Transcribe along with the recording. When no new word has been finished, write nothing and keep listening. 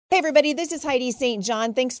everybody. This is Heidi St.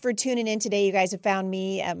 John. Thanks for tuning in today. You guys have found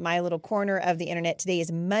me at my little corner of the internet. Today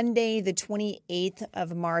is Monday, the 28th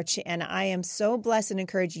of March, and I am so blessed and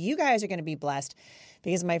encouraged. You guys are going to be blessed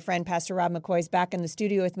because my friend Pastor Rob McCoy is back in the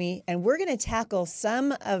studio with me, and we're going to tackle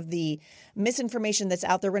some of the misinformation that's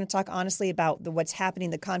out there. We're going to talk honestly about what's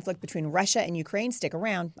happening, the conflict between Russia and Ukraine. Stick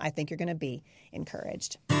around. I think you're going to be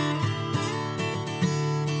encouraged.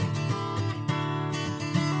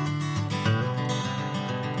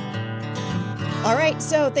 All right,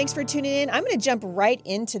 so thanks for tuning in. I'm going to jump right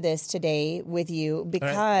into this today with you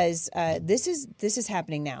because this is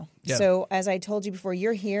happening now. Yeah. So as I told you before,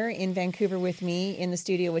 you're here in Vancouver with me in the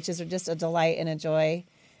studio, which is just a delight and a joy.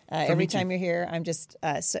 Every time you're here, I'm just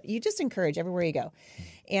you just encourage everywhere you go,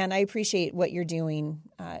 and I appreciate what you're doing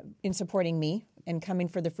in supporting me and coming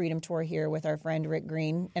for the Freedom Tour here with our friend Rick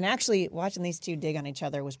Green. And actually, watching these two dig on each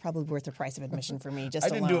other was probably worth the price of admission for me. I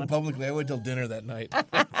didn't do it publicly. I waited till dinner that night.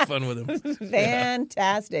 Fun with him.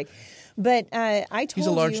 Fantastic. But I told you... He's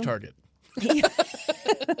a large target.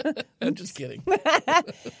 I'm just kidding.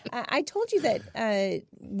 I told you that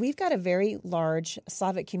we've got a very large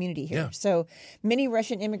Slavic community here. Yeah. So many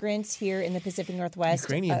Russian immigrants here in the Pacific Northwest.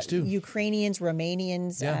 Ukrainians, too. Ukrainians,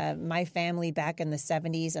 Romanians. Yeah. My family back in the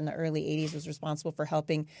 70s and the early 80s was responsible for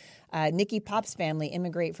helping Nicky Pop's family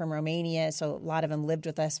immigrate from Romania. So a lot of them lived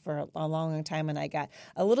with us for a long time, and I got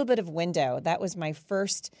a little bit of window. That was my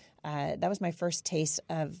first taste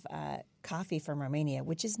of coffee from Romania,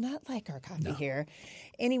 which is not like our coffee here.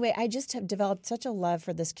 Anyway, I just have developed such a love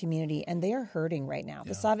for this community, and they are hurting right now. Yeah.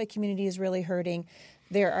 The Slavic community is really hurting.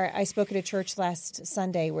 I spoke at a church last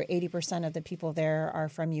Sunday where 80% of the people there are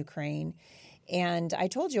from Ukraine. And I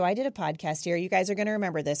told you I did a podcast here. You guys are going to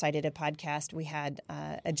remember this. I did a podcast. We had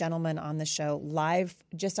a gentleman on the show live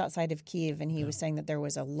just outside of Kyiv, and he was saying that there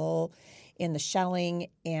was a lull in the shelling.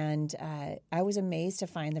 And I was amazed to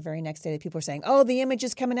find the very next day that people were saying, oh, the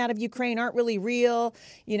images coming out of Ukraine aren't really real.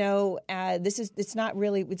 You know, it's not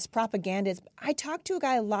really, it's propaganda. I talked to a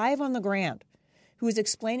guy live on the ground who was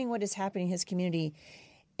explaining what is happening in his community,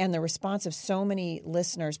 and the response of so many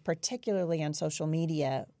listeners, particularly on social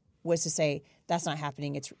media, was to say, that's not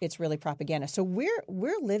happening. It's really propaganda. So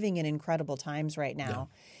we're living in incredible times right now.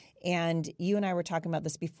 Yeah. And you and I were talking about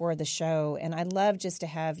this before the show, and I love just to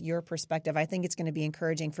have your perspective. I think it's going to be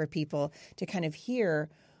encouraging for people to kind of hear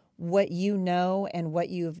what you know and what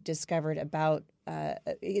you've discovered about.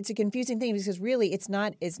 It's a confusing thing because really it's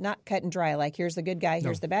not cut and dry. Like here's the good guy,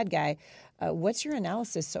 here's the bad guy. What's your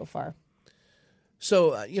analysis so far?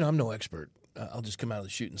 So I'm no expert. I'll just come out of the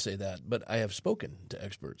chute and say that. But I have spoken to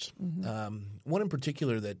experts. Mm-hmm. One in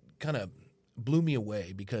particular that kind of blew me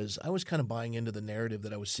away because I was kind of buying into the narrative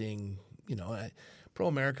that I was seeing.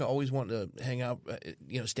 Pro-America, always wanting to hang out,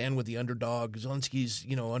 stand with the underdog. Zelensky's,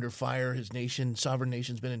 under fire. His nation, sovereign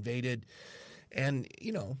nation's been invaded. And,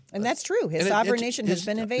 And that's true. His sovereign nation has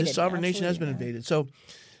been invaded. His sovereign nation has been invaded. So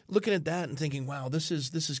looking at that and thinking, wow, this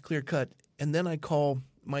is clear cut. And then I call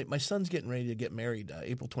my son's getting ready to get married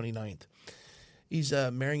April 29th. He's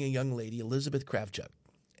marrying a young lady, Elizabeth Kravchuk.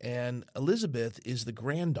 And Elizabeth is the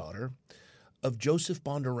granddaughter of Joseph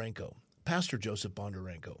Bondarenko, Pastor Joseph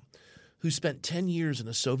Bondarenko, who spent 10 years in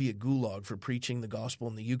a Soviet gulag for preaching the gospel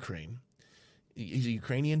in the Ukraine. He's a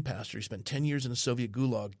Ukrainian pastor. He spent 10 years in a Soviet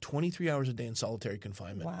gulag, 23 hours a day in solitary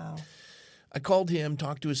confinement. Wow. I called him,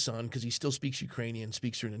 talked to his son, because he still speaks Ukrainian,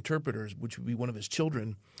 speaks through an interpreter, which would be one of his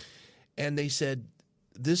children. And they said,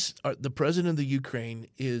 the president of the Ukraine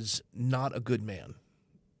is not a good man.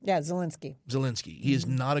 Yeah, Zelensky. He is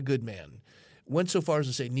not a good man. Went so far as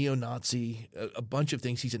to say neo-Nazi, a bunch of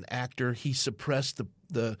things. He's an actor. He suppressed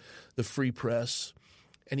the free press,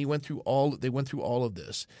 and they went through all of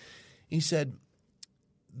this. He said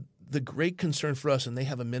the great concern for us, and they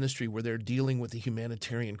have a ministry where they're dealing with the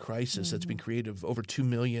humanitarian crisis that's been created of over 2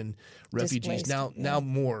 million refugees, now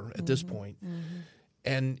more at this point. Mm-hmm.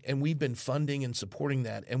 And we've been funding and supporting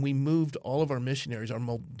that. And we moved all of our missionaries, our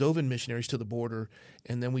Moldovan missionaries, to the border.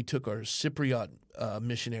 And then we took our Cypriot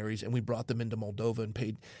missionaries and we brought them into Moldova and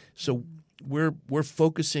paid. So we're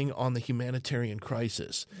focusing on the humanitarian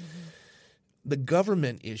crisis. Mm-hmm. The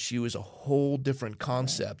government issue is a whole different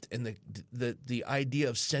concept. Right. And the idea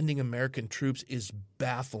of sending American troops is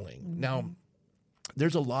baffling. Mm-hmm. Now,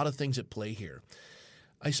 there's a lot of things at play here.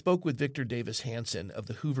 I spoke with Victor Davis Hanson of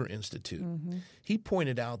the Hoover Institute. Mm-hmm. He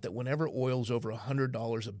pointed out that whenever oil's over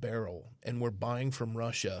 $100 a barrel and we're buying from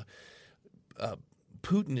Russia,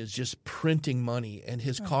 Putin is just printing money, and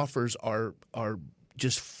his coffers are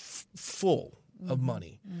just full of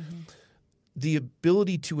money. Mm-hmm. the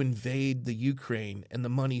ability to invade the Ukraine and the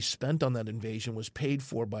money spent on that invasion was paid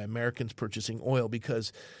for by Americans purchasing oil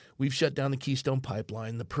because we've shut down the Keystone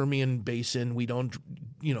Pipeline, the Permian Basin. We don't,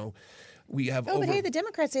 we have but hey, the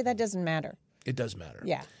Democrats say that doesn't matter. It does matter.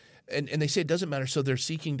 Yeah. And they say it doesn't matter, so they're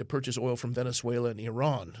seeking to purchase oil from Venezuela and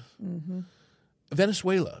Iran. Mm-hmm.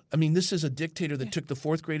 Venezuela. I mean, this is a dictator that took the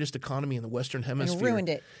fourth greatest economy in the Western Hemisphere. And ruined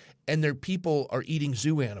it. And their people are eating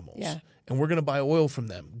zoo animals. Yeah. And we're going to buy oil from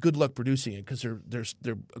them. Good luck producing it because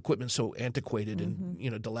their equipment's so antiquated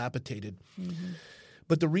and dilapidated. Mm-hmm.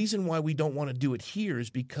 But the reason why we don't want to do it here is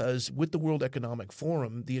because with the World Economic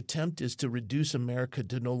Forum, the attempt is to reduce America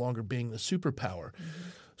to no longer being the superpower. Mm-hmm.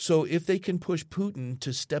 So if they can push Putin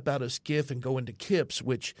to step out of SCIF and go into KIPS,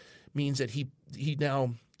 which means that he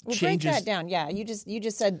now changes. Break that down. Yeah, you just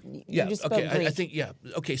said you just spoke Greek. I think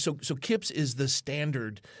okay. So KIPS is the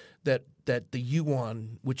standard that the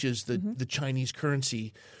yuan, which is the Chinese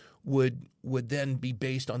currency, would then be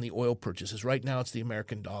based on the oil purchases. Right now, it's the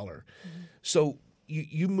American dollar. Mm-hmm. So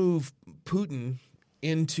you move Putin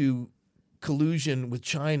into collusion with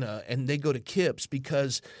China, and they go to KIPS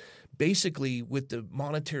because basically with the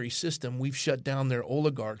monetary system, we've shut down their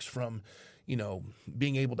oligarchs from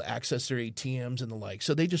being able to access their ATMs and the like.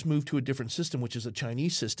 So they just moved to a different system, which is a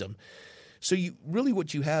Chinese system. So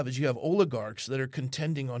what you have oligarchs that are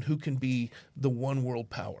contending on who can be the one world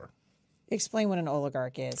power. Explain what an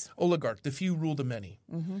oligarch is. Oligarch, the few rule the many.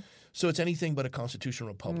 Mm-hmm. So it's anything but a constitutional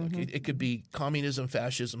republic. Mm-hmm. It could be communism,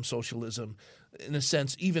 fascism, socialism. In a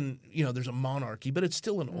sense, even there's a monarchy, but it's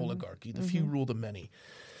still an oligarchy. The few rule the many.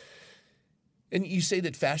 And you say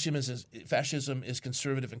that fascism is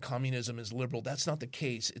conservative and communism is liberal. That's not the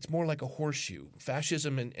case. It's more like a horseshoe.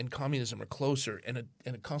 Fascism and communism are closer, and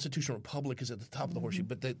a constitutional republic is at the top of the horseshoe.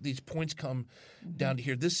 But these points come down to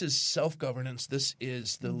here. This is self-governance. This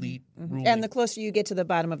is the elite ruling. And the closer you get to the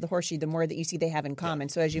bottom of the horseshoe, the more that you see they have in common.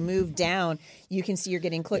 So as you move down, you can see you're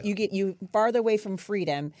getting close. Yeah. You farther away from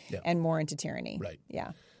freedom and more into tyranny. Right.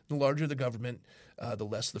 Yeah. The larger the government, the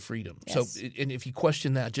less the freedom. Yes. So, and if you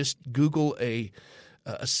question that, just Google a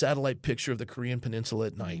satellite picture of the Korean Peninsula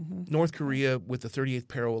at night. Mm-hmm. North Korea with the 38th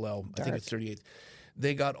parallel, I think it's 38th.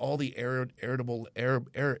 They got all the arid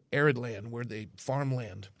land where they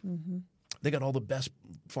farmland. Mm-hmm. They got all the best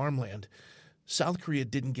farmland. South Korea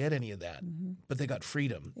didn't get any of that, but they got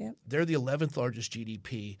freedom. Yep. They're the 11th largest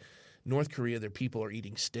GDP. North Korea, their people are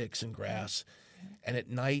eating sticks and grass, and at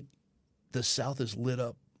night the South is lit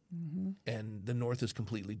up. Mm-hmm. And the North is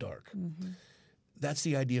completely dark. Mm-hmm. That's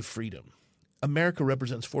the idea of freedom. America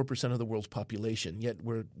represents 4% of the world's population, yet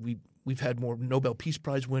we've had more Nobel Peace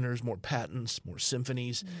Prize winners, more patents, more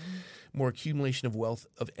symphonies, more accumulation of wealth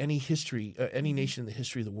of any history, any nation in the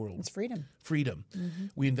history of the world. It's freedom. Freedom. Mm-hmm.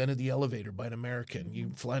 We invented the elevator by an American.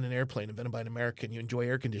 You fly in an airplane, invented by an American. You enjoy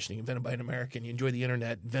air conditioning, invented by an American. You enjoy the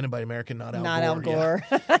internet, invented by an American, not Al Gore.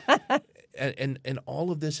 Yeah. And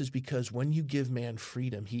all of this is because when you give man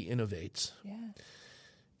freedom, he innovates. Yeah.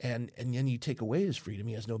 And then you take away his freedom,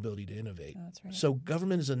 he has no ability to innovate. Oh, that's right. So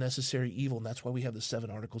government is a necessary evil, and that's why we have the 7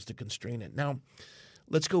 articles to constrain it. Now,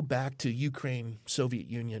 let's go back to Ukraine, Russia.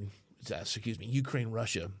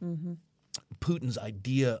 Mm-hmm. Putin's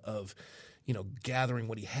idea of, gathering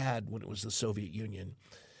what he had when it was the Soviet Union.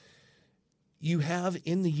 You have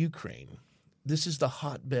in the Ukraine, this is the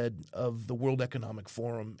hotbed of the World Economic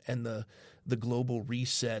Forum and the global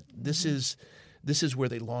reset. This is where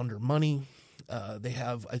they launder money. They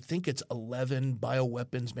have, I think it's 11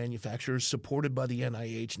 bioweapons manufacturers supported by the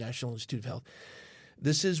NIH, National Institute of Health.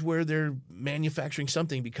 This is where they're manufacturing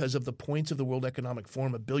something because of the points of the World Economic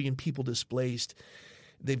Forum, 1 billion people displaced.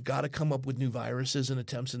 They've got to come up with new viruses and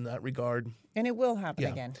attempts in that regard. And it will happen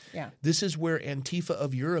again. Yeah. This is where Antifa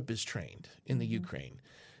of Europe is trained in the Ukraine.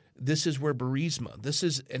 This is where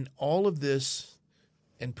Burisma, and all of this,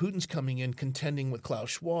 and Putin's coming in contending with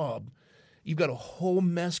Klaus Schwab. You've got a whole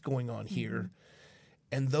mess going on here.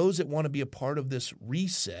 And those that want to be a part of this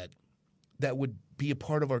reset, that would be a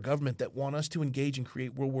part of our government, that want us to engage and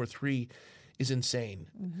create World War III is insane.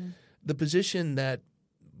 Mm-hmm. The position that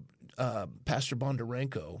Pastor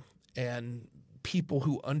Bondarenko and people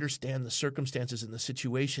who understand the circumstances and the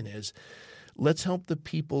situation is, let's help the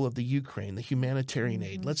people of the Ukraine, the humanitarian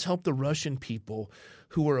aid. Let's help the Russian people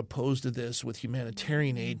who are opposed to this with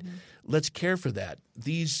humanitarian aid. Let's care for that.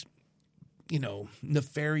 These,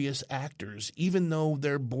 nefarious actors, even though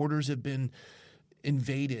their borders have been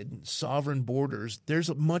invaded, sovereign borders,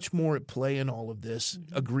 there's much more at play in all of this,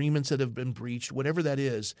 agreements that have been breached, whatever that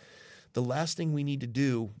is. The last thing we need to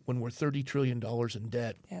do when we're $30 trillion in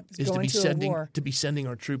debt is to be sending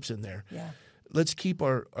our troops in there. Yeah. Let's keep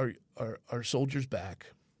our soldiers back,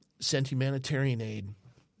 send humanitarian aid,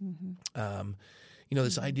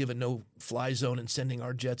 This idea of a no-fly zone and sending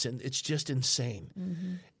our jets in, it's just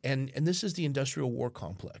insane. And this is the industrial war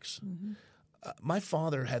complex. My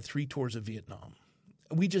father had 3 tours of Vietnam.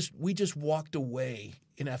 We just walked away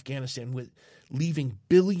in Afghanistan with leaving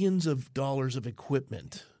billions of dollars of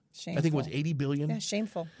equipment. Shameful. I think it was $80 billion. Yeah,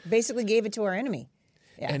 shameful. Basically gave it to our enemy.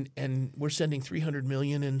 Yeah. And we're sending $300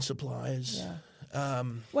 million in supplies. Yeah.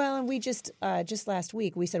 Well, and we just last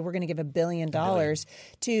week we said we're going to give $1 billion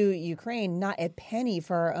to Ukraine, not a penny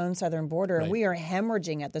for our own southern border. Right. We are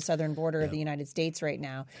hemorrhaging at the southern border of the United States right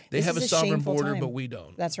now. They have a sovereign border, but we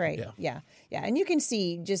don't. That's right. Yeah. And you can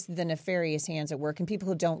see just the nefarious hands at work and people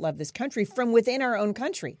who don't love this country from within our own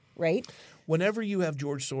country, right? Whenever you have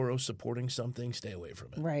George Soros supporting something, stay away from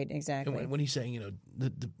it. Right, exactly. And when he's saying,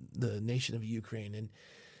 the nation of Ukraine, and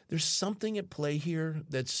there's something at play here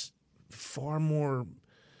that's far more.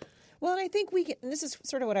 Well, and I think and this is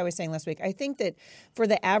sort of what I was saying last week. I think that for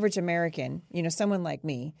the average American, someone like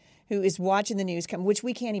me who is watching the news, which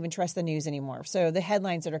we can't even trust the news anymore. So the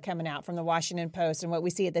headlines that are coming out from the Washington Post and what we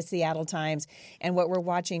see at the Seattle Times and what we're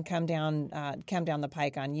watching come down the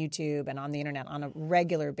pike on YouTube and on the internet on a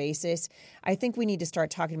regular basis, I think we need to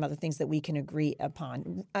start talking about the things that we can agree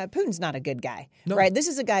upon. Putin's not a good guy, right? This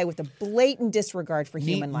is a guy with a blatant disregard for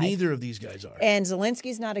human life. Neither of these guys are. And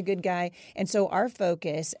Zelensky's not a good guy. And so our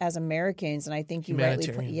focus as Americans, and I think you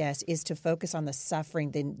rightly is to focus on the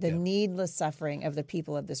suffering, the needless suffering of the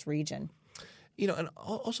people of this region. And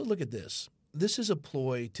also look at this. This is a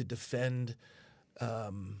ploy to defend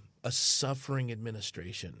a suffering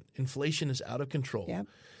administration. Inflation is out of control. Yep.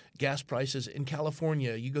 Gas prices in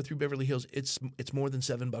California, you go through Beverly Hills, it's more than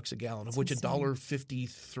 $7 a gallon, of which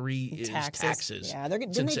 $1.53 is taxes. Yeah,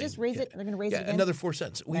 didn't they just raise it? They're going to raise it again? Another 4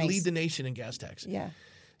 cents. We lead the nation in gas taxes. Yeah,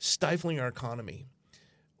 stifling our economy.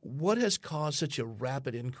 What has caused such a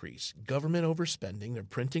rapid increase? Government overspending. They're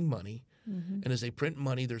printing money. And as they print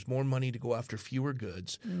money, there's more money to go after fewer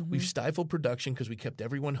goods. We've stifled production because we kept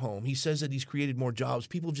everyone home. He says that he's created more jobs.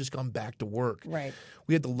 People have just gone back to work. Right.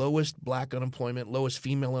 We had the lowest black unemployment, lowest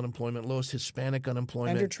female unemployment, lowest Hispanic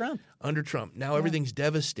unemployment. Under Trump. Now everything's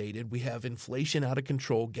devastated. We have inflation out of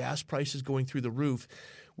control, gas prices going through the roof.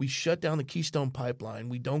 We shut down the Keystone Pipeline.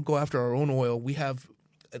 We don't go after our own oil. We have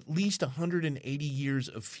at least 180 years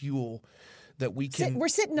of fuel that we can. We're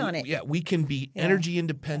sitting on it. Yeah, we can be energy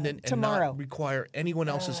independent and not require anyone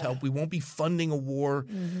else's help. We won't be funding a war,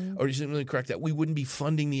 or you didn't really correct that. We wouldn't be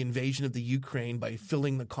funding the invasion of the Ukraine by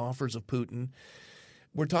filling the coffers of Putin.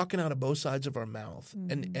 We're talking out of both sides of our mouth,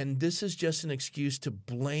 and this is just an excuse to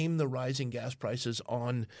blame the rising gas prices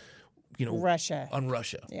on. Russia. On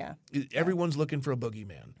Russia. Yeah. Everyone's looking for a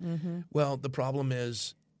boogeyman. Well, the problem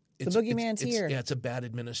is the boogeyman's here. Yeah, it's a bad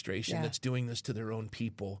administration that's doing this to their own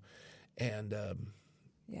people. And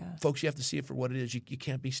folks, you have to see it for what it is. You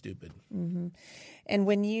can't be stupid. And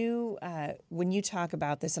when you talk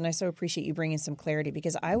about this, and I so appreciate you bringing some clarity,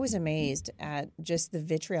 because I was amazed at just the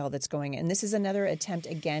vitriol that's going. And this is another attempt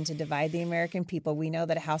again to divide the American people. We know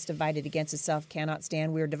that a house divided against itself cannot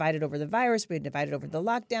stand. We were divided over the virus. We were divided over the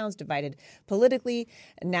lockdowns. Divided politically.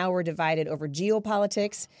 And now we're divided over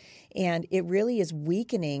geopolitics, and it really is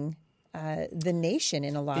weakening the nation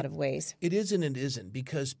in a lot of ways. It is and it isn't,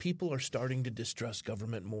 because people are starting to distrust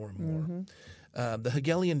government more and more. The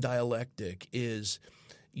Hegelian dialectic is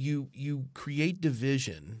you create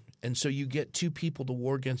division, and so you get two people to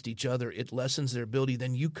war against each other. It lessens their ability.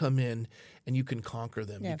 Then you come in and you can conquer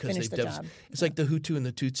them because they've job. It's like the Hutu and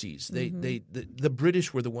the Tutsis. The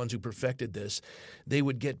British were the ones who perfected this. They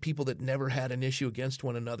would get people that never had an issue against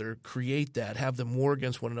one another, create that, have them war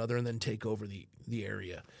against one another, and then take over the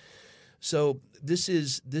area. So this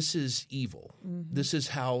is evil. This is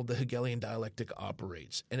how the Hegelian dialectic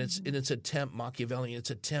operates, and it's attempt Machiavellian.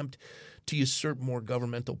 It's attempt to usurp more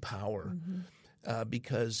governmental power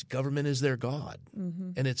because government is their god,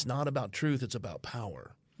 and it's not about truth. It's about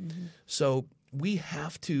power. So we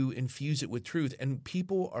have to infuse it with truth, and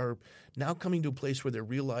people are now coming to a place where they're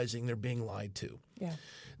realizing they're being lied to. Yeah.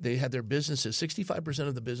 They had their businesses. 65%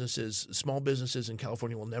 of the businesses, small businesses in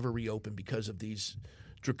California, will never reopen because of these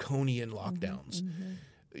draconian lockdowns.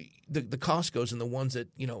 The Costco's and the ones that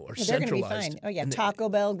are centralized. They're going to be fine. Oh yeah, Taco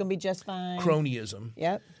Bell going to be just fine. Cronyism.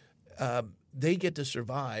 Yep. They get to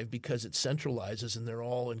survive because it centralizes and they're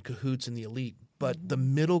all in cahoots in the elite. But the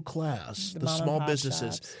middle class, the small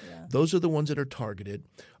businesses, those are the ones that are targeted.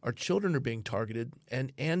 Our children are being targeted,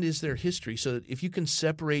 and is their history. So that if you can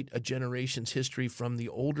separate a generation's history from the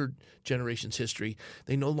older generation's history,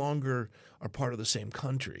 they no longer are part of the same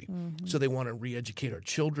country. So they want to re-educate our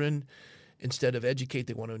children. Instead of educate,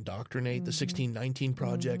 they want to indoctrinate. The 1619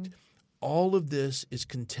 Project. all of this is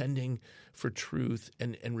contending for truth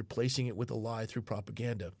and replacing it with a lie through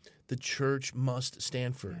propaganda. The church must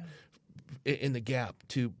stand for in the gap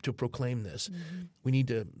to proclaim this. We need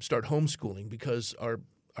to start homeschooling because our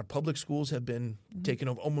public schools have been taken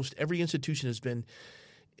over. Almost every institution has been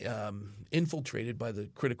infiltrated by the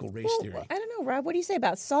critical race theory. I don't know, Rob. What do you say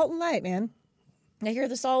about salt and light, man? I hear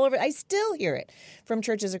this all over. I still hear it from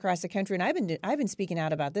churches across the country, and I've been speaking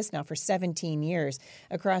out about this now for 17 years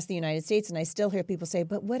across the United States, and I still hear people say,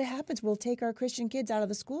 "But what happens? We'll take our Christian kids out of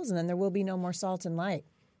the schools, and then there will be no more salt and light."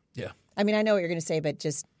 Yeah. I mean, I know what you're going to say, but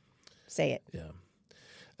just say it.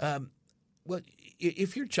 Yeah. Well,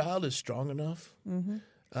 if your child is strong enough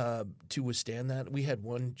to withstand that, we had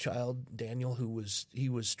one child, Daniel, who was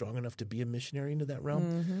strong enough to be a missionary into that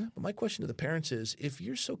realm. But my question to the parents is, if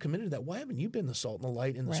you're so committed to that, why haven't you been the salt and the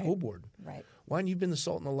light in the school board? Right. Why haven't you been the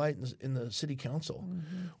salt and the light in the city council?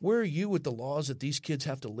 Where are you with the laws that these kids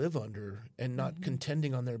have to live under and not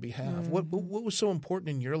contending on their behalf? What was so important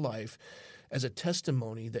in your life as a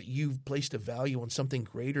testimony that you've placed a value on something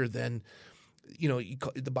greater than,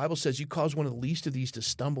 the Bible says you cause one of the least of these to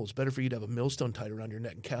stumble. It's better for you to have a millstone tied around your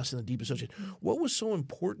neck and cast in the deepest ocean. What was so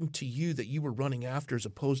important to you that you were running after as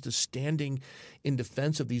opposed to standing in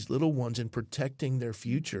defense of these little ones and protecting their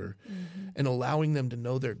future and allowing them to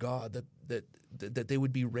know their God, that they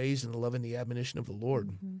would be raised in the love and the admonition of the Lord?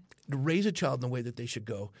 To raise a child in the way that they should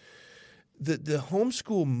go. The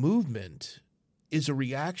homeschool movement is a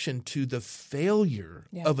reaction to the failure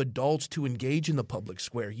of adults to engage in the public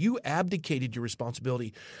square. You abdicated your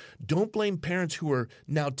responsibility. Don't blame parents who are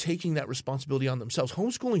now taking that responsibility on themselves.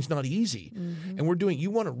 Homeschooling's not easy. And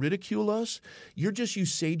you want to ridicule us? You're just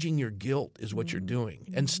usaging your guilt is what you're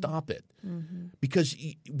doing. And stop it. Because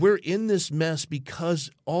we're in this mess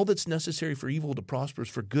because all that's necessary for evil to prosper is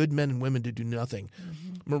for good men and women to do nothing.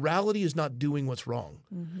 Morality is not doing what's wrong,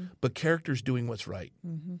 but character is doing what's right.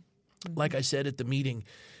 Like I said at the meeting,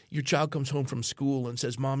 your child comes home from school and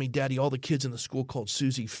says, "Mommy, Daddy, all the kids in the school called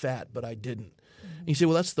Susie fat, but I didn't." And you say,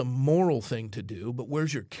 "Well, that's the moral thing to do, but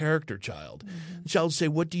where's your character, child?" The child would say,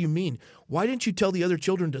 "What do you mean? Why didn't you tell the other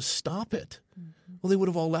children to stop it?" Well, they would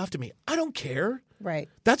have all laughed at me. I don't care. Right.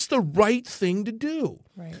 That's the right thing to do.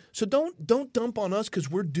 Right. So don't dump on us because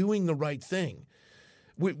we're doing the right thing.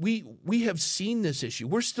 We have seen this issue.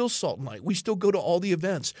 We're still salt and light. We still go to all the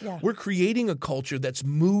events. Yeah. We're creating a culture that's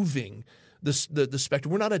moving the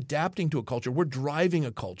spectrum. We're not adapting to a culture. We're driving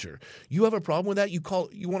a culture. You have a problem with that? You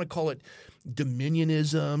want to call it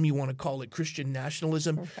dominionism. You want to call it Christian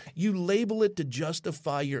nationalism. Right. You label it to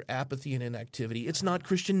justify your apathy and inactivity. It's not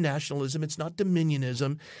Christian nationalism. It's not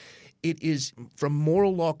dominionism. It is, from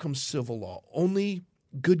moral law comes civil law. Only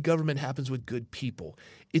good government happens with good people.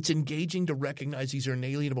 It's engaging to recognize these are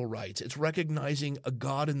inalienable rights. It's recognizing a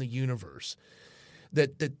God in the universe.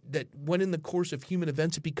 That when in the course of human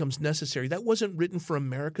events it becomes necessary. That wasn't written for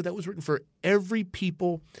America. That was written for every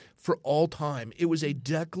people for all time. It was a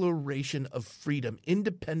declaration of freedom,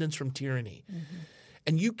 independence from tyranny.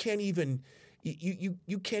 And you can't even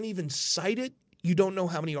you can't even cite it. You don't know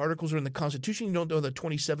how many articles are in the Constitution. You don't know the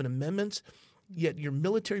 27 amendments. Yet your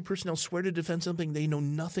military personnel swear to defend something they know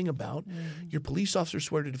nothing about. Your police officers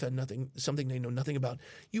swear to defend something they know nothing about.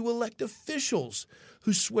 You elect officials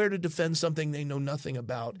who swear to defend something they know nothing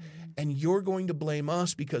about. And you're going to blame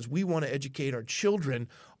us because we want to educate our children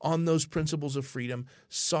on those principles of freedom.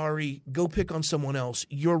 Sorry, go pick on someone else.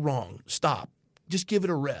 You're wrong. Stop. Just give it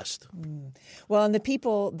a rest. Well, and the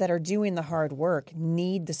people that are doing the hard work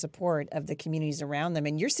need the support of the communities around them.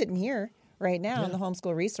 And you're sitting here right now in the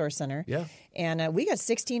Homeschool Resource Center. Yeah. And we got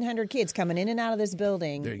 1,600 kids coming in and out of this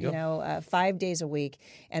building, There you go. 5 days a week.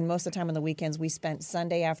 And most of the time on the weekends, we spent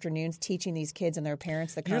Sunday afternoons teaching these kids and their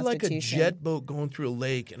parents the You're Constitution. like a jet boat going through a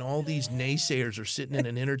lake, and all these naysayers are sitting in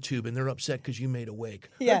an inner tube, and they're upset because you made a wake.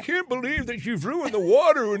 Yeah. I can't believe that you've ruined the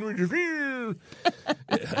water. And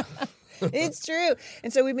It's true.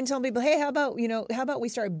 And so we've been telling people, hey, how about we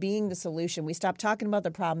start being the solution? We stop talking about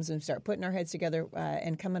the problems and start putting our heads together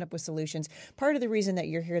and coming up with solutions. Part of the reason that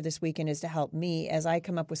you're here this weekend is to help me as I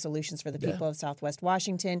come up with solutions for the people of Southwest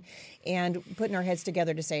Washington and putting our heads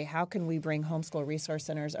together to say, how can we bring homeschool resource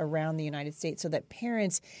centers around the United States so that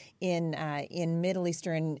parents in Middle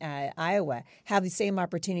Eastern Iowa have the same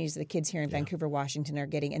opportunities the kids here in Vancouver, Washington are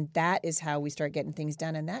getting. And that is how we start getting things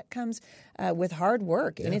done. And that comes with hard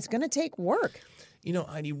work. And it's going to take work.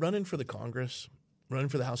 Heidi, running for the Congress, running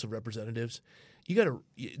for the House of Representatives,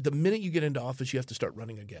 the minute you get into office, you have to start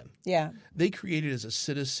running again. Yeah. They created as a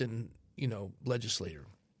citizen, legislator,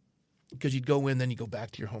 because you'd go in, then you go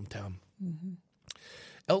back to your hometown.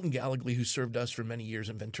 Elton Gallagher, who served us for many years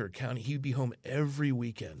in Ventura County, he'd be home every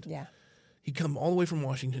weekend. Yeah. He'd come all the way from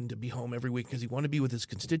Washington to be home every week because he wanted to be with his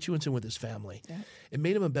constituents and with his family. Yeah. It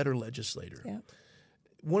made him a better legislator. Yeah.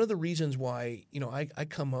 One of the reasons why, I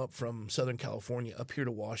come up from Southern California up here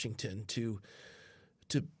to Washington to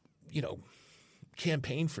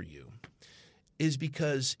campaign for you is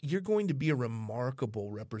because you're going to be a remarkable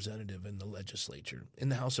representative in the legislature, in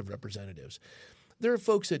the House of Representatives. There are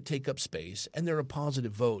folks that take up space and they're a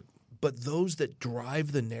positive vote, but those that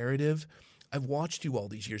drive the narrative, I've watched you all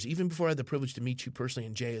these years, even before I had the privilege to meet you personally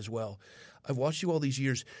and Jay as well. I've watched you all these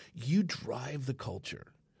years. You drive the culture.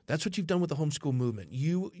 That's what you've done with the homeschool movement.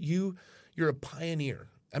 You're a pioneer.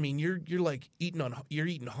 I mean, you're like eating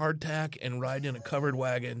hardtack and riding in a covered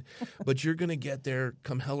wagon, but you're going to get there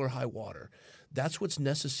come hell or high water. That's what's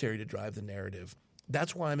necessary to drive the narrative.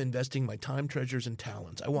 That's why I'm investing my time, treasures, and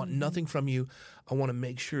talents. I want nothing from you. I want to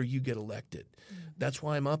make sure you get elected. That's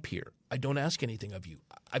why I'm up here. I don't ask anything of you.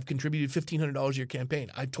 I've contributed $1,500 to your campaign.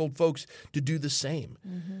 I've told folks to do the same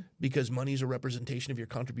because money is a representation of your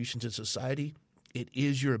contributions to society. It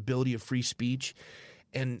is your ability of free speech.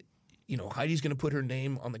 And Heidi's going to put her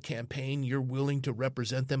name on the campaign. You're willing to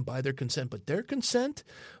represent them by their consent, but their consent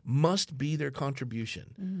must be their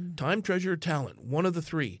contribution. Time, treasure, or talent, one of the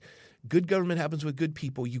three. Good government happens with good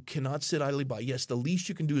people. You cannot sit idly by. Yes, the least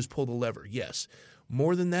you can do is pull the lever. Yes.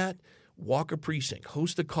 More than that, walk a precinct,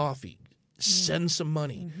 host a coffee, send some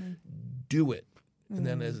money, do it. And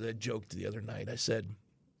then as I joked the other night, I said,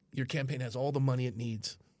 your campaign has all the money it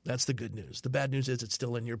needs. That's the good news. The bad news is it's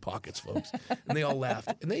still in your pockets, folks. And they all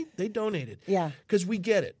laughed. And they donated. Yeah. Because we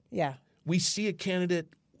get it. Yeah. We see a candidate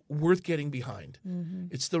worth getting behind.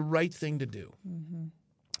 It's the right thing to do.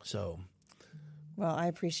 So... Well, I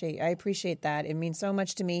appreciate that. It means so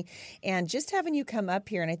much to me. And just having you come up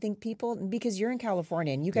here, and I think people, because you're in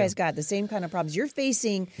California and you guys got the same kind of problems. You're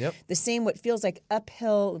facing the same, what feels like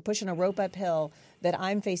uphill, pushing a rope uphill that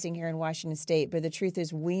I'm facing here in Washington State. But the truth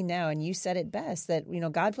is we know, and you said it best, that,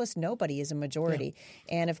 God plus nobody is a majority.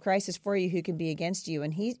 Yeah. And if Christ is for you, who can be against you?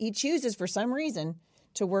 And he chooses for some reason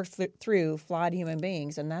to work through flawed human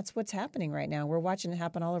beings. And that's what's happening right now. We're watching it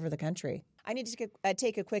happen all over the country. I need to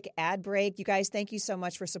take a quick ad break. You guys, thank you so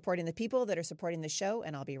much for supporting the people that are supporting the show,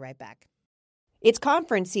 and I'll be right back. It's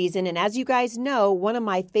conference season, and as you guys know, one of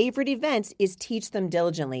my favorite events is Teach Them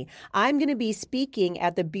Diligently. I'm going to be speaking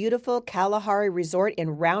at the beautiful Kalahari Resort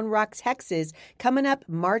in Round Rock, Texas, coming up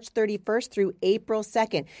March 31st through April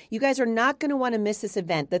 2nd. You guys are not going to want to miss this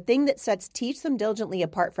event. The thing that sets Teach Them Diligently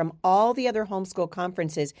apart from all the other homeschool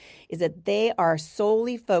conferences is that they are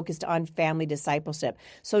solely focused on family discipleship.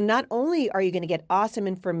 So not only are you going to get awesome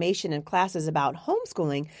information and classes about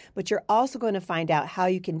homeschooling, but you're also going to find out how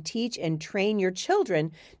you can teach and train your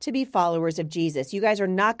children to be followers of Jesus. You guys are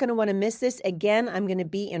not going to want to miss this. Again, I'm going to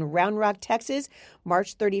be in Round Rock, Texas,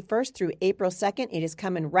 March 31st through April 2nd. It is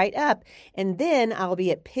coming right up. And then I'll be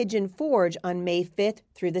at Pigeon Forge on May 5th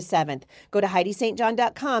through the 7th. Go to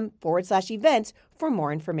HeidiSt.John.com/events for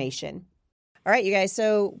more information. All right, you guys.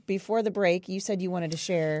 So before the break, you said you wanted to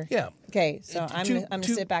share. Yeah. Okay. So I'm going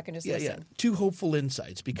to sit back and just listen. Yeah. Two hopeful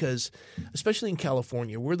insights because, especially in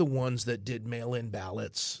California, we're the ones that did mail-in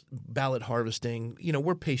ballots, ballot harvesting.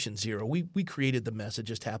 We're patient zero. We created the mess. It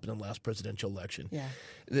just happened in the last presidential election. Yeah.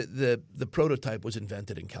 The prototype was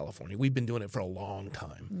invented in California. We've been doing it for a long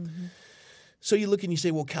time. So you look and you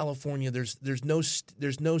say, well, California, there's no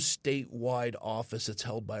statewide office that's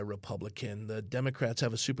held by a Republican. The Democrats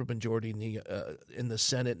have a supermajority in the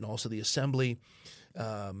Senate and also the Assembly.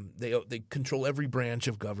 They control every branch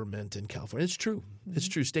of government in California. It's true. It's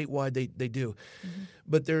true. Statewide, they do.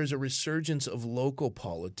 But there is a resurgence of local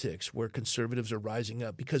politics where conservatives are rising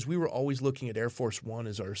up because we were always looking at Air Force One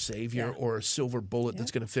as our savior or a silver bullet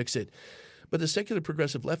that's going to fix it. But the secular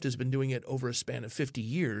progressive left has been doing it over a span of 50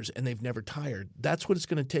 years, and they've never tired. That's what it's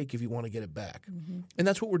going to take if you want to get it back. And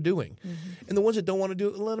that's what we're doing. And the ones that don't want to do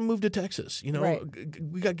it, let them move to Texas. Right.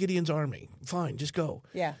 We got Gideon's Army. Fine, just go.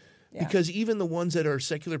 Yeah. Because even the ones that are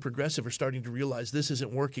secular progressive are starting to realize this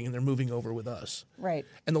isn't working, and they're moving over with us. Right.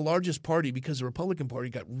 And the largest party, because the Republican Party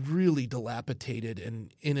got really dilapidated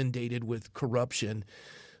and inundated with corruption,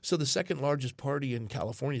 so the second largest party in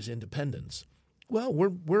California is independents. Well,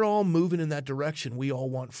 we're all moving in that direction. We all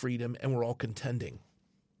want freedom, and we're all contending.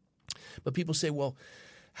 But people say, well,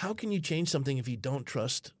 how can you change something if you don't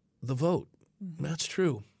trust the vote? That's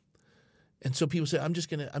true. And so people say, I'm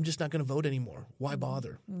just not going to vote anymore. Why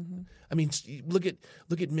bother? I mean, look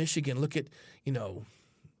at Michigan. Look at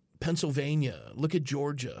Pennsylvania. Look at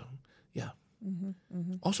Georgia. Yeah.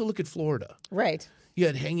 Also look at Florida. Right. You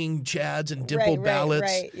had hanging chads and dimpled ballots.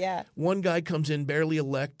 Right. Yeah. One guy comes in barely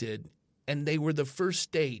elected, and they were the first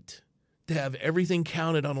state to have everything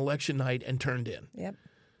counted on election night and turned in. Yep.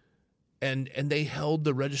 And they held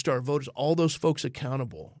the registrar of voters, all those folks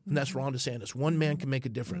accountable. And that's Ron DeSantis. One man can make a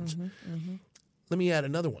difference. Let me add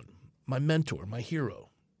another one. My mentor, my hero,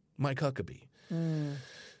 Mike Huckabee.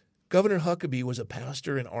 Governor Huckabee was a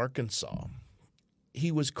pastor in Arkansas.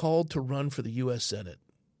 He was called to run for the U.S. Senate.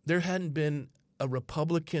 There hadn't been a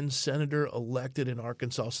Republican senator elected in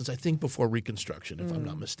Arkansas since I think before Reconstruction, if I'm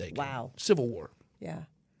not mistaken. Wow. Civil War. Yeah.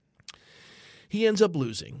 He ends up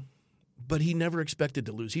losing, but he never expected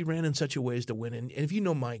to lose. He ran in such a way as to win. And if you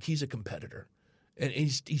know Mike, he's a competitor. And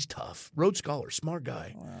he's tough. Rhodes Scholar, smart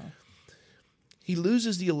guy. Wow. He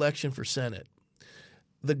loses the election for Senate.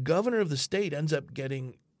 The governor of the state ends up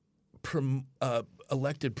getting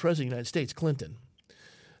elected president of the United States, Clinton.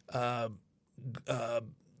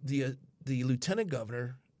 The lieutenant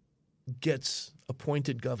governor gets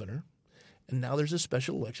appointed governor, and now there's a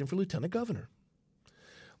special election for lieutenant governor.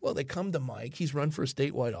 Well, they come to Mike. He's run for a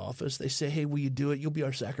statewide office. They say, hey, will you do it? You'll be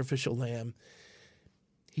our sacrificial lamb.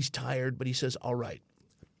 He's tired, but he says, all right.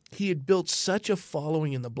 He had built such a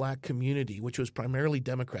following in the black community, which was primarily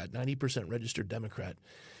Democrat, 90% registered Democrat.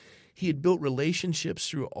 He had built relationships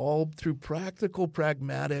through practical,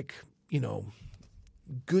 pragmatic,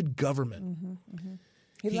 good government.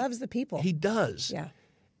 He loves the people. He does. Yeah.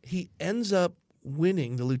 He ends up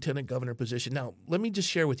winning the lieutenant governor position. Now, let me just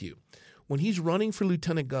share with you. When he's running for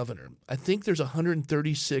lieutenant governor, I think there's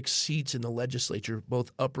 136 seats in the legislature,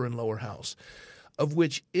 both upper and lower house, of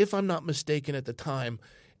which, if I'm not mistaken at the time,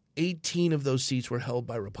 18 of those seats were held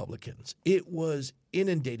by Republicans. It was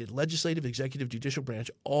inundated, legislative, executive, judicial branch,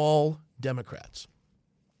 all Democrats.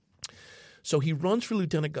 So he runs for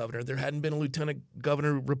lieutenant governor. There hadn't been a lieutenant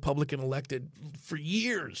governor Republican elected for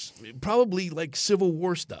years, probably like Civil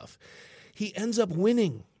War stuff. He ends up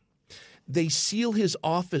winning. They seal his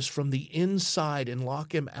office from the inside and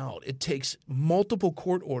lock him out. It takes multiple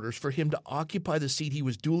court orders for him to occupy the seat he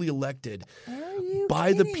was duly elected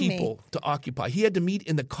by the people to occupy. He had to meet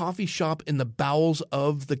in the coffee shop in the bowels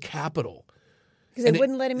of the Capitol. Because they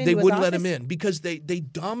wouldn't let him in. They wouldn't let him in because they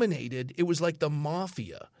dominated. It was like the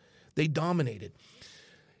mafia. They dominated.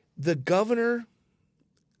 The governor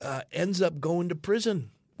ends up going to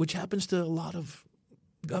prison, which happens to a lot of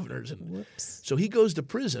governors. And so he goes to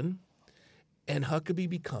prison. And Huckabee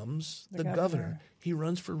becomes the governor. He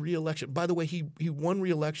runs for re-election. By the way, he won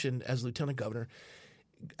re-election as lieutenant governor.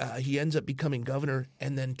 He ends up becoming governor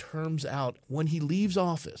and then terms out. When he leaves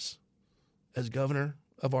office as governor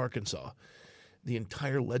of Arkansas, the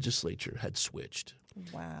entire legislature had switched.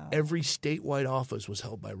 Wow. Every statewide office was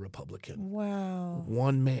held by a Republican. Wow.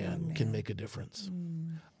 One man can make a difference.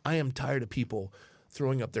 I am tired of people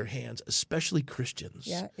throwing up their hands, especially Christians.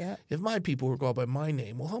 Yeah. If my people who are called by my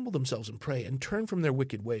name will humble themselves and pray and turn from their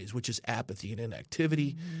wicked ways, which is apathy and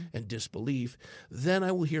inactivity and disbelief, then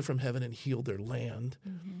I will hear from heaven and heal their land.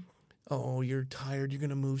 Oh, you're tired. You're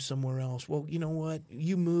going to move somewhere else. Well, you know what?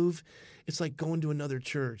 You move. It's like going to another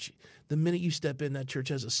church. The minute you step in, that church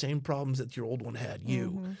has the same problems that your old one had.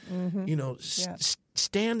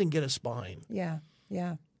 Stand and get a spine. Yeah.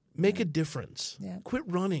 Make a difference. Yeah. Quit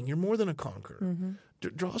running. You're more than a conqueror.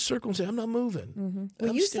 Draw a circle and say, I'm not moving. Well,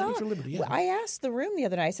 I'm you standing saw, for liberty. well, I asked the room the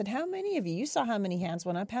other night, I said, how many of you saw how many hands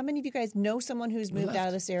went up? How many of you guys know someone who's moved out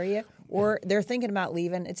of this area or they're thinking about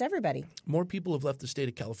leaving? It's everybody. More people have left the state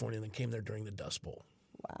of California than came there during the Dust Bowl.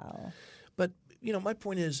 Wow. But, my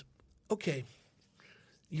point is, okay,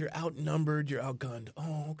 you're outnumbered, you're outgunned.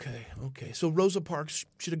 Oh, okay. So Rosa Parks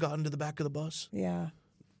should have gotten to the back of the bus? Yeah.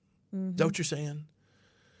 Is that what you're saying?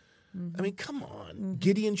 I mean, come on.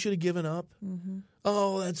 Gideon should have given up.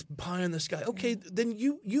 Oh, that's pie in the sky. Okay, then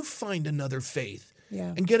you find another faith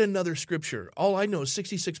and get another scripture. All I know is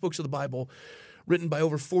 66 books of the Bible written by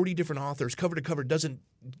over 40 different authors, cover to cover, doesn't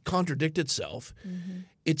contradict itself.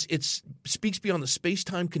 It's speaks beyond the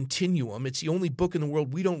space-time continuum. It's the only book in the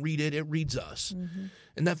world. We don't read it. It reads us.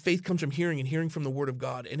 And that faith comes from hearing and hearing from the Word of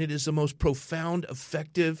God. And it is the most profound,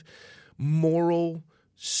 effective, moral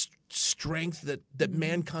strength that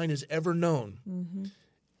mankind has ever known.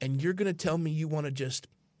 And you're going to tell me you want to just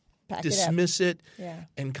dismiss it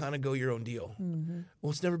and kind of go your own deal.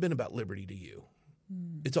 Well, it's never been about liberty to you.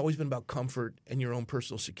 It's always been about comfort and your own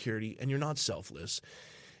personal security, and you're not selfless.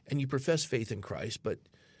 And you profess faith in Christ, but,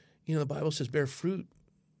 the Bible says bear fruit.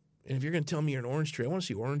 And if you're going to tell me you're an orange tree, I want to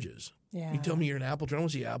see oranges. Yeah. You tell me you're an apple tree, I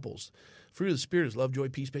want to see apples. Fruit of the Spirit is love, joy,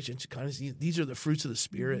 peace, patience, kindness. These are the fruits of the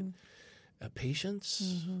Spirit.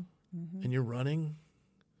 Patience, and you're running.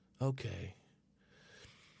 Okay.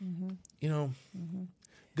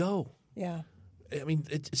 Go. Yeah. I mean,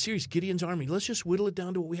 it's serious. Gideon's army. Let's just whittle it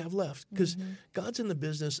down to what we have left, because God's in the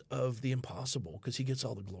business of the impossible, because he gets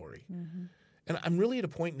all the glory. And I'm really at a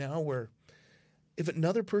point now where if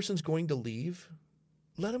another person's going to leave,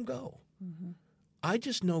 let them go. Mm-hmm. I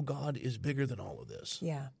just know God is bigger than all of this.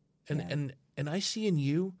 Yeah. And I see in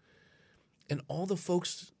you and all the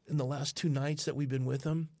folks in the last 2 nights that we've been with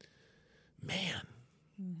them, man,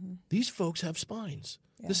 these folks have spines.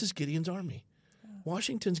 Yeah. This is Gideon's army. Yeah.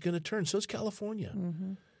 Washington's going to turn. So is California.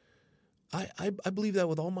 Mm-hmm. I believe that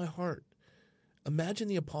with all my heart. Imagine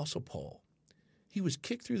the Apostle Paul. He was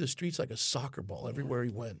kicked through the streets like a soccer ball everywhere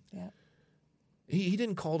he went. Yeah. He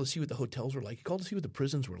didn't call to see what the hotels were like. He called to see what the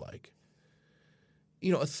prisons were like.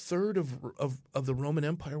 You know, a third of the Roman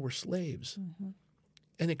Empire were slaves. Mm-hmm.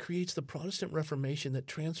 And it creates the Protestant Reformation that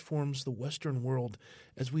transforms the Western world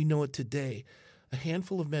as we know it today. A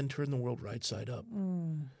handful of men turned the world right side up.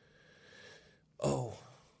 Mm. Oh,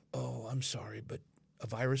 I'm sorry, but a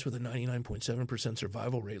virus with a 99.7%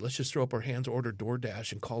 survival rate, let's just throw up our hands, order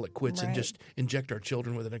DoorDash, and call it quits, and just inject our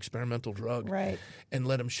children with an experimental drug, and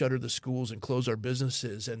let them shutter the schools and close our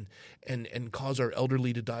businesses and cause our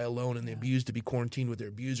elderly to die alone and the abused to be quarantined with their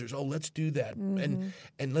abusers. Oh, let's do that. Mm-hmm.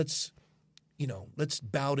 And let's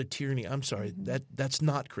bow to tyranny. I'm sorry, that's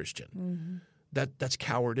not Christian. Mm-hmm. That's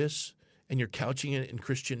cowardice. And you're couching it in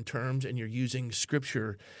Christian terms, and you're using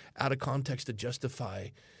Scripture out of context to justify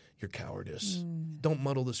your cowardice. Don't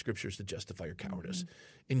muddle the Scriptures to justify your cowardice.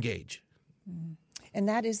 Engage. And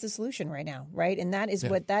that is the solution right now, right? And that is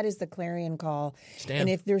that is the clarion call. Stand. And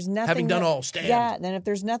if there's nothing, having done all, stand. Yeah. Then if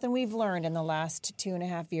there's nothing we've learned in the last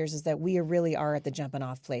 2.5 years, is that we really are at the jumping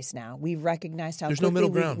off place now. We've recognized how there's no middle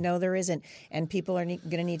ground. No, there isn't, and people are going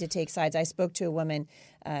to need to take sides. I spoke to a woman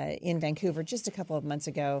in Vancouver just a couple of months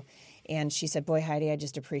ago. And she said, boy, Heidi, I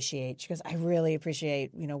just appreciate. She goes, I really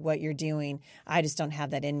appreciate, what you're doing. I just don't have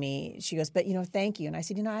that in me. She goes, but, thank you. And I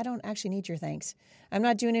said, I don't actually need your thanks. I'm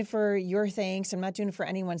not doing it for your thanks. I'm not doing it for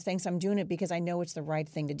anyone's thanks. I'm doing it because I know it's the right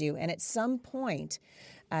thing to do. And at some point,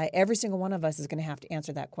 every single one of us is going to have to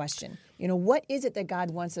answer that question. What is it that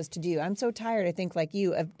God wants us to do? I'm so tired, I think, like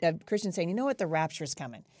you, of Christians saying, the rapture's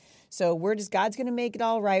coming. So God's going to make it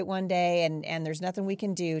all right one day, and there's nothing we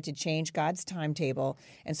can do to change God's timetable,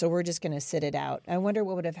 and so we're just going to sit it out. I wonder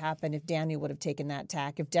what would have happened if Daniel would have taken that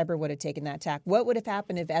tack, if Deborah would have taken that tack. What would have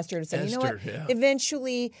happened if Esther had said,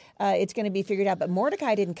 eventually it's going to be figured out. But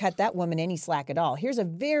Mordecai didn't cut that woman any slack at all. Here's a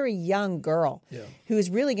very young girl who is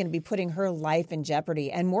really going to be putting her life in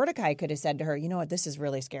jeopardy, and Mordecai could have said to her, this is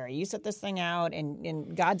really scary. You set this thing out,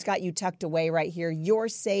 and God's got you tucked away right here. You're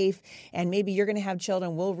safe, and maybe you're going to have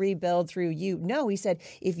children. We'll rebuild through you. No, he said,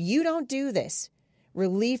 if you don't do this,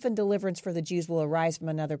 relief and deliverance for the Jews will arise from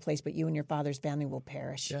another place, but you and your father's family will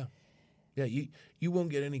perish. Yeah. You won't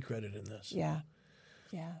get any credit in this. Yeah.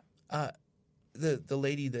 The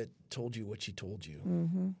lady that told you what she told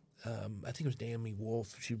you, I think it was Naomi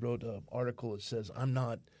Wolf. She wrote an article that says, I'm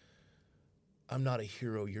not a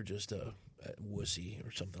hero. You're just a wussy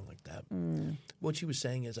or something like that. What she was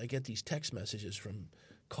saying is, I get these text messages from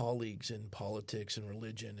colleagues in politics and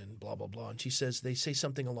religion and blah, blah, blah. And she says, they say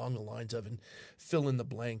something along the lines of, and fill in the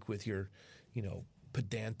blank with your,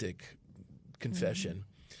 pedantic confession.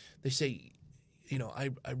 They say,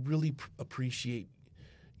 I really appreciate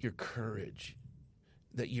your courage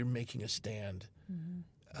that you're making a stand.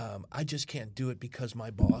 I just can't do it because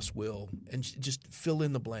my boss will. And just fill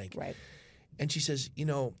in the blank. Right. And she says,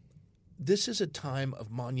 this is a time of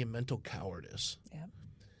monumental cowardice. Yeah.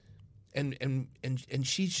 And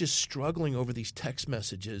she's just struggling over these text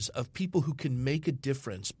messages of people who can make a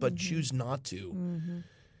difference but choose not to.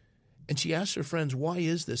 And she asked her friends, why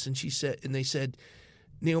is this? And they said,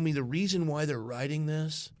 Naomi, the reason why they're writing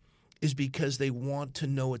this is because they want to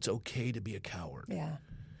know it's okay to be a coward. Yeah.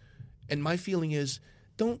 And my feeling is,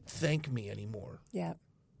 don't thank me anymore. Yeah.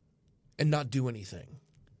 And not do anything.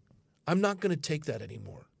 I'm not going to take that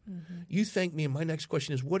anymore. You thank me, and my next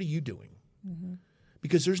question is, what are you doing?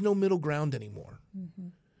 Because there's no middle ground anymore.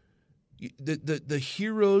 The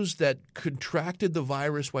heroes that contracted the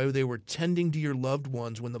virus while they were tending to your loved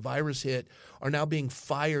ones when the virus hit are now being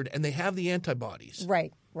fired, and they have the antibodies.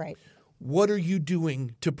 Right. What are you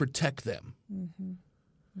doing to protect them?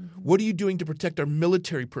 What are you doing to protect our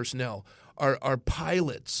military personnel, our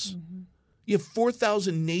pilots? You have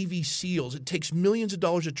 4,000 Navy SEALs. It takes millions of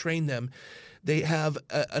dollars to train them. They have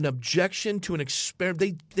an objection to an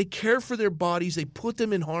experiment. They care for their bodies. They put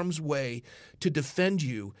them in harm's way to defend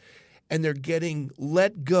you, and they're getting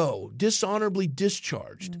let go, dishonorably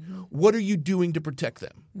discharged. What are you doing to protect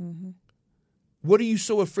them? What are you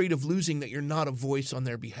so afraid of losing that you're not a voice on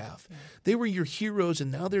their behalf? They were your heroes,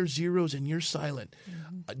 and now they're zeros, and you're silent.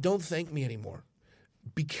 Don't thank me anymore.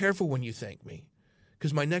 Be careful when you thank me.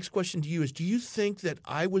 Because my next question to you is, do you think that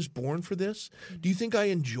I was born for this? Do you think I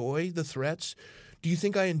enjoy the threats? Do you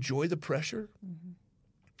think I enjoy the pressure?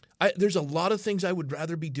 There's a lot of things I would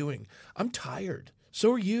rather be doing. I'm tired.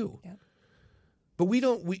 So are you. Yep. But we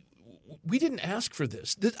didn't ask for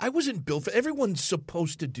this. I wasn't built for. Everyone's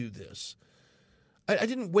supposed to do this. I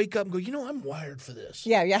didn't wake up and go, I'm wired for this.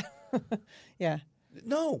 Yeah. Yeah.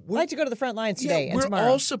 No. I'd like to go to the front lines today and we're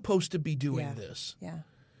tomorrow. all supposed to be doing this. Yeah.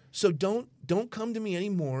 So don't come to me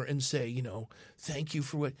anymore and say, thank you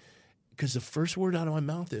for what, because the first word out of my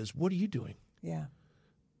mouth is, what are you doing? Yeah.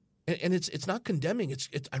 And it's not condemning. It's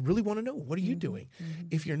I really want to know, what are you doing?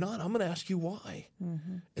 If you're not, I'm going to ask you why.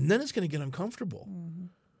 And then it's going to get uncomfortable.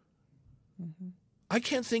 I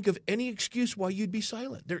can't think of any excuse why you'd be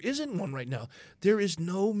silent. There isn't one right now. There is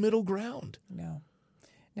no middle ground. No,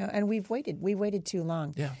 and we've waited. We waited too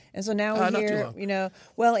long. Yeah. And so now we're not here, too long.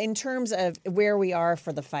 well, in terms of where we are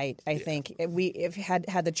for the fight, I think if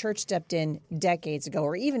had the church stepped in decades ago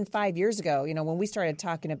or even 5 years ago, when we started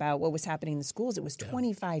talking about what was happening in the schools, it was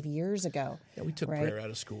 25 years ago. Yeah, we took right? prayer out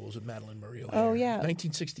of schools with Madeline Murray O'Hare. Oh, yeah.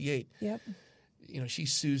 1968. Yep. She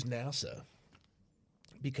sues NASA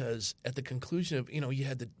because at the conclusion of, you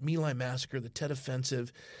had the My Lai massacre, the Tet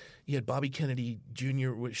Offensive, you had Bobby Kennedy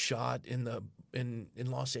Jr. was shot in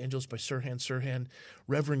Los Angeles by Sirhan Sirhan.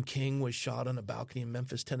 Reverend King was shot on a balcony in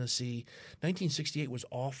Memphis, Tennessee. 1968 was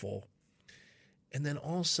awful. And then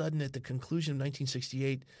all of a sudden at the conclusion of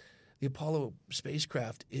 1968, the Apollo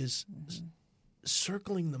spacecraft is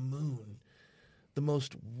circling the moon, the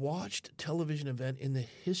most watched television event in the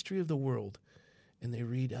history of the world. And they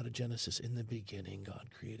read out of Genesis, in the beginning, God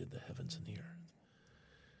created the heavens and the earth.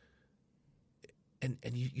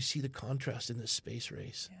 And you see the contrast in this space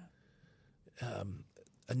race. Yeah.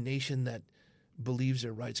 A nation that believes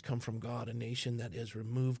their rights come from God, a nation that has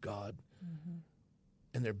removed God,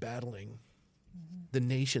 and they're battling. The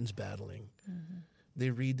nation's battling.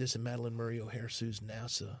 They read this, and Madeline Murray O'Hare sues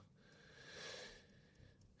NASA.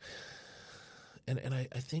 And I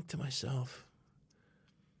think to myself,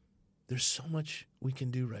 there's so much we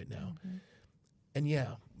can do right now. And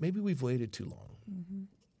maybe we've waited too long.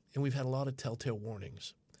 And we've had a lot of telltale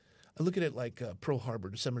warnings. I look at it like Pearl Harbor,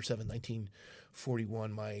 December 7,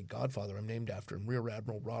 1941. My godfather, I'm named after him, Rear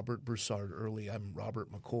Admiral Robert Broussard Early. I'm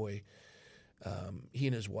Robert McCoy. He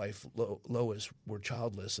and his wife, Lois, were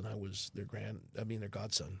childless, and I was their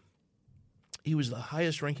godson. He was the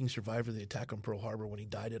highest-ranking survivor of the attack on Pearl Harbor when he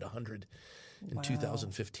died at 100 in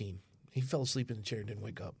 2015. He fell asleep in the chair and didn't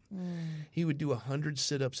wake up. He would do 100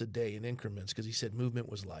 sit-ups a day in increments because he said movement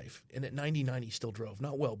was life. And at 99, he still drove.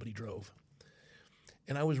 Not well, but he drove.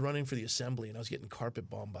 And I was running for the assembly, and I was getting carpet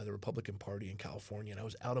bombed by the Republican Party in California, and I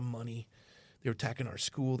was out of money. They were attacking our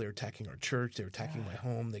school. They were attacking our church. They were attacking my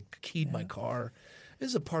home. They keyed my car. This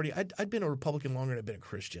is a party. I'd been a Republican longer than I'd been a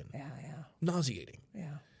Christian. Yeah. Nauseating.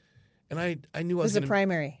 Yeah. And I knew I was going to... This is a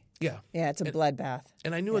primary. Yeah. Yeah, it's a bloodbath.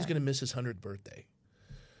 And I knew I was going to miss his 100th birthday.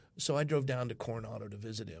 So I drove down to Coronado to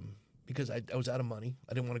visit him because I was out of money.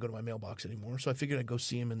 I didn't want to go to my mailbox anymore. So I figured I'd go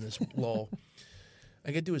see him in this lull.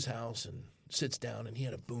 I get to his house and sits down, and he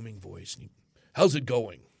had a booming voice. And how's it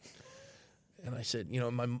going? And I said,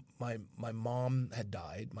 my mom had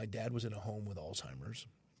died. My dad was in a home with Alzheimer's.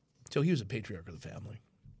 So he was a patriarch of the family.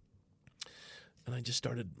 And I just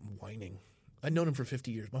started whining. I'd known him for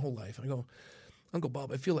 50 years, my whole life. And I go, Uncle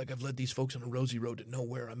Bob, I feel like I've led these folks on a rosy road to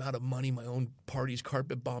nowhere. I'm out of money. My own party's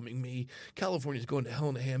carpet bombing me. California's going to hell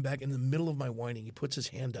in a handbag. In the middle of my whining, he puts his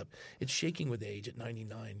hand up. It's shaking with age at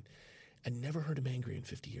 99. I never heard him angry in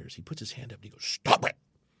 50 years. He puts his hand up and he goes, stop it.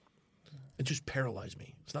 It just paralyzed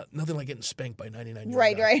me. It's nothing like getting spanked by a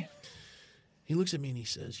 99-year-old guy. Right. He looks at me and he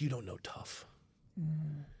says, you don't know tough.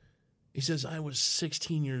 He says, I was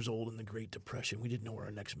 16 years old in the Great Depression. We didn't know where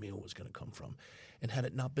our next meal was going to come from. And had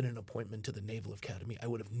it not been an appointment to the Naval Academy, I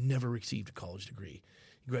would have never received a college degree.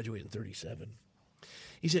 He graduated in 37.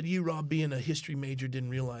 He said, you, Rob, being a history major,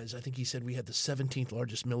 didn't realize, I think he said we had the 17th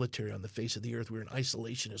largest military on the face of the earth. We were in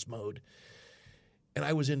isolationist mode. And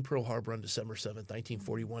I was in Pearl Harbor on December 7th,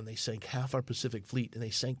 1941. They sank half our Pacific Fleet, and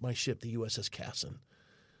they sank my ship, the USS Cassin.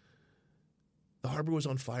 The harbor was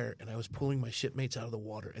on fire, and I was pulling my shipmates out of the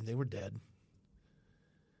water, and they were dead.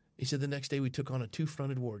 He said the next day we took on a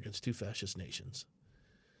two-fronted war against two fascist nations.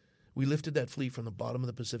 We lifted that fleet from the bottom of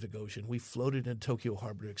the Pacific Ocean. We floated into Tokyo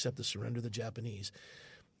Harbor to accept the surrender of the Japanese.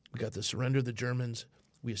 We got the surrender of the Germans.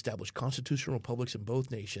 We established constitutional republics in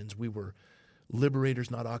both nations. We were liberators,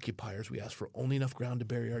 not occupiers. We asked for only enough ground to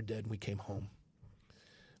bury our dead, and we came home.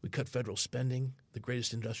 We cut federal spending, the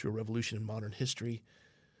greatest industrial revolution in modern history.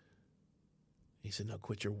 He said, now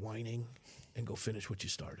quit your whining and go finish what you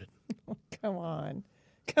started. Come on.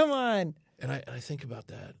 And I think about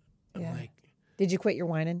that. I'm like, did you quit your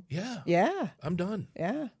whining? yeah. Yeah. I'm done.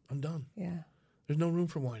 Yeah. I'm done. Yeah. There's no room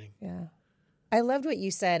for whining. Yeah. I loved what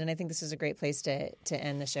you said, and I think this is a great place to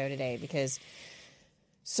end the show today because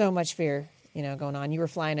so much fear, going on. You were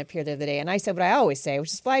flying up here the other day, and I said what I always say,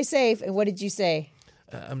 which is fly safe. And what did you say?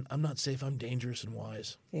 I'm not safe. I'm dangerous and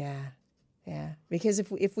wise. Yeah. Because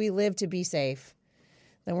if we live to be safe,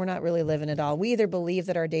 then we're not really living at all. We either believe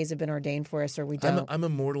that our days have been ordained for us or we don't. I'm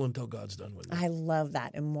immortal until God's done with me. I love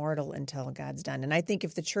that, immortal until God's done. And I think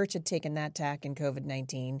if the church had taken that tack in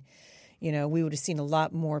COVID-19, we would have seen a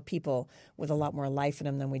lot more people with a lot more life in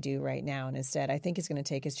them than we do right now. And instead, I think it's going to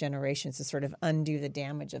take us generations to sort of undo the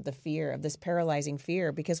damage of the fear, of this paralyzing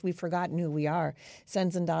fear, because we've forgotten who we are.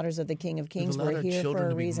 Sons and daughters of the King of Kings. We're here for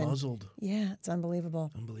a reason. Muzzled. Yeah, it's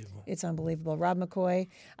unbelievable. Unbelievable. It's unbelievable. Rob McCoy,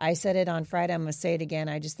 I said it on Friday. I'm going to say it again.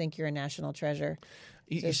 I just think you're a national treasure.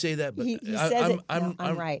 You say that, but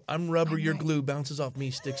I'm right. I'm rubber. Your glue bounces off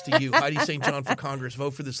me, sticks to you. Heidi St. John for Congress.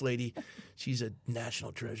 Vote for this lady. She's a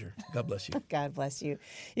national treasure. God bless you. God bless you.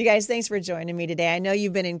 You guys, thanks for joining me today. I know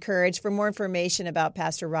you've been encouraged. For more information about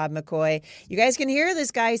Pastor Rob McCoy, you guys can hear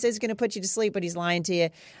this guy. He says he's going to put you to sleep, but he's lying to you.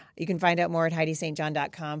 You can find out more at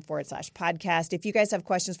HeidiSt.John.com/podcast. If you guys have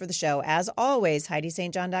questions for the show, as always,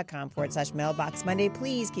 HeidiSt.John.com/mailbox Monday.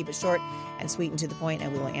 Please keep it short and sweet and to the point,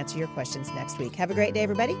 and we will answer your questions next week. Have a great day,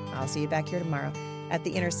 everybody. I'll see you back here tomorrow at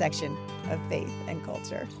the intersection of faith and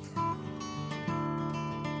culture.